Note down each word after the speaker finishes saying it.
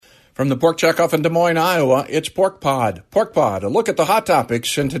From the Pork Checkoff in Des Moines, Iowa, it's Pork Pod. Pork Pod, a look at the hot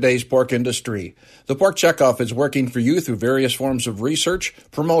topics in today's pork industry. The Pork Checkoff is working for you through various forms of research,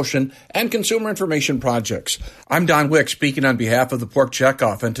 promotion, and consumer information projects. I'm Don Wick, speaking on behalf of the Pork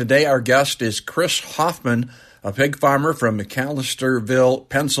Checkoff, and today our guest is Chris Hoffman, a pig farmer from McAllisterville,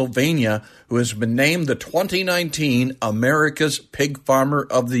 Pennsylvania, who has been named the 2019 America's Pig Farmer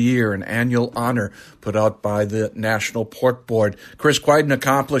of the Year, an annual honor put out by the National Pork Board. Chris, quite an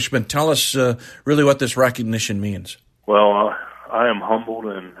accomplishment. Tell us really what this recognition means. Well, I am humbled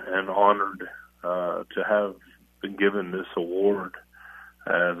and honored to have been given this award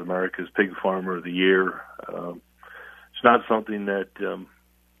as America's Pig Farmer of the Year. It's not something that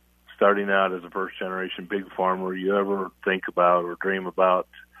starting out as a first-generation pig farmer you ever think about or dream about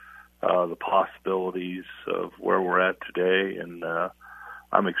the possibilities of where we're at today. And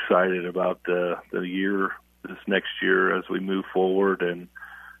I'm excited about the year, this next year, as we move forward and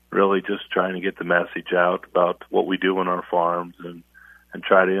really just trying to get the message out about what we do on our farms and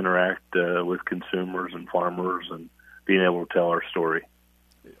try to interact with consumers and farmers and being able to tell our story.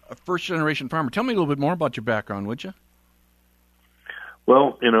 A first-generation farmer. Tell me a little bit more about your background, would you?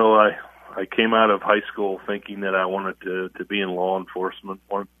 Well, I came out of high school thinking that I wanted to be in law enforcement,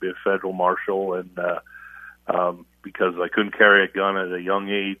 wanted to be a federal marshal, and because I couldn't carry a gun at a young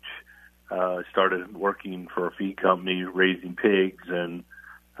age, I started working for a feed company raising pigs, and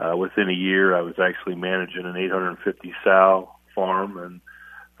within a year I was actually managing an 850 sow farm,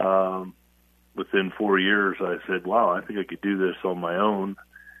 and within 4 years I said, wow, I think I could do this on my own,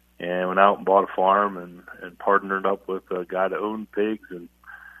 and went out and bought a farm and partnered up with a guy that owned pigs, and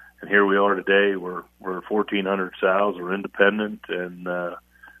here we are today. We're 1,400 sows. We're independent and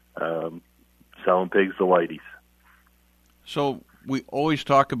selling pigs to ladies. So we always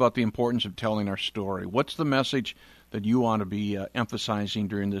talk about the importance of telling our story. What's the message that you want to be emphasizing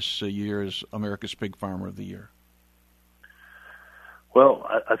during this year as America's Pig Farmer of the Year? Well,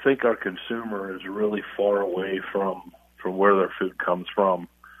 I think our consumer is really far away from where their food comes from.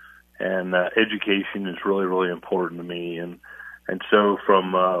 And education is really, really important to me. And so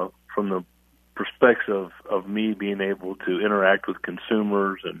from the perspective of me being able to interact with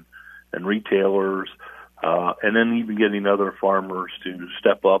consumers and retailers, and then even getting other farmers to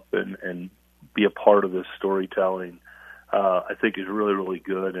step up and be a part of this storytelling, I think is really, really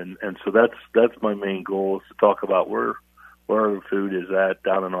good. And so that's my main goal, is to talk about where our food is at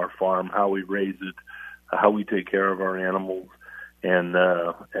down on our farm, how we raise it, how we take care of our animals, and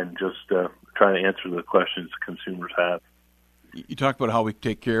just trying to answer the questions consumers have. You talk about how we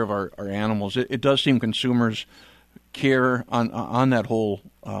take care of our animals. It does seem consumers care on that whole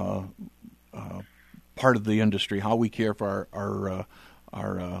part of the industry, how we care for our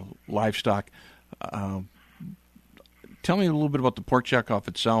livestock. Tell me a little bit about the Pork Checkoff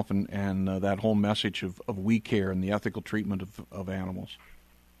itself and that whole message of we care and the ethical treatment of animals.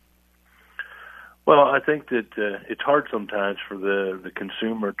 Well, I think that it's hard sometimes for the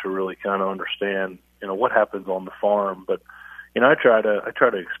consumer to really kind of understand, what happens on the farm. But, I try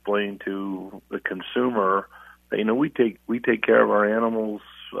to explain to the consumer that, we take care of our animals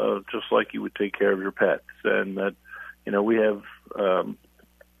just like you would take care of your pets, and that, we have,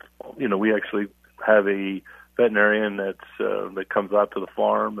 we actually have a veterinarian that comes out to the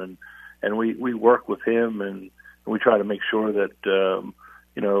farm, and we work with him, and we try to make sure that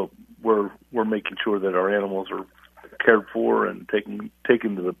we're making sure that our animals are cared for and taken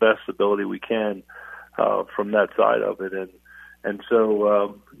to the best ability we can from that side of it, and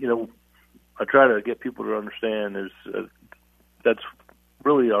so I try to get people to understand that's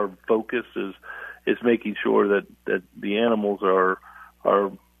really our focus is making sure that the animals are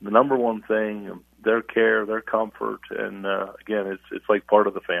the number one thing, their care, their comfort, and again, it's like part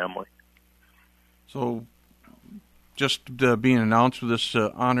of the family. So, just being announced with this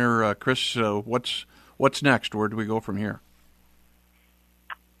honor, Chris, what's next? Where do we go from here?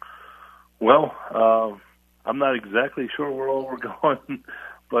 Well, I'm not exactly sure where all we're going,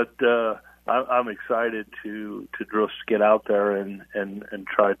 but I'm excited to just get out there and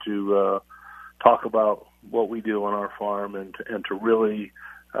try to talk about what we do on our farm and to really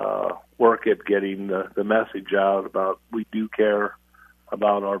work at getting the message out about we do care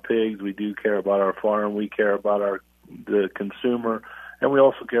about our pigs, we do care about our farm, we care about the consumer, and we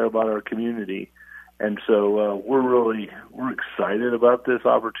also care about our community. And so we're excited about this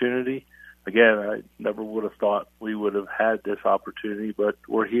opportunity. Again, I never would have thought we would have had this opportunity, but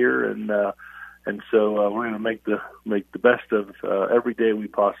we're here, and so we're going to make the best of every day we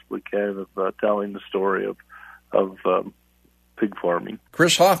possibly can of telling the story of pig farming.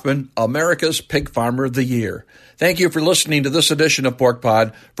 Chris Hoffman, America's Pig Farmer of the Year. Thank you for listening to this edition of Pork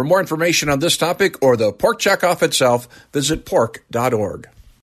Pod. For more information on this topic or the pork checkoff itself, visit pork.org.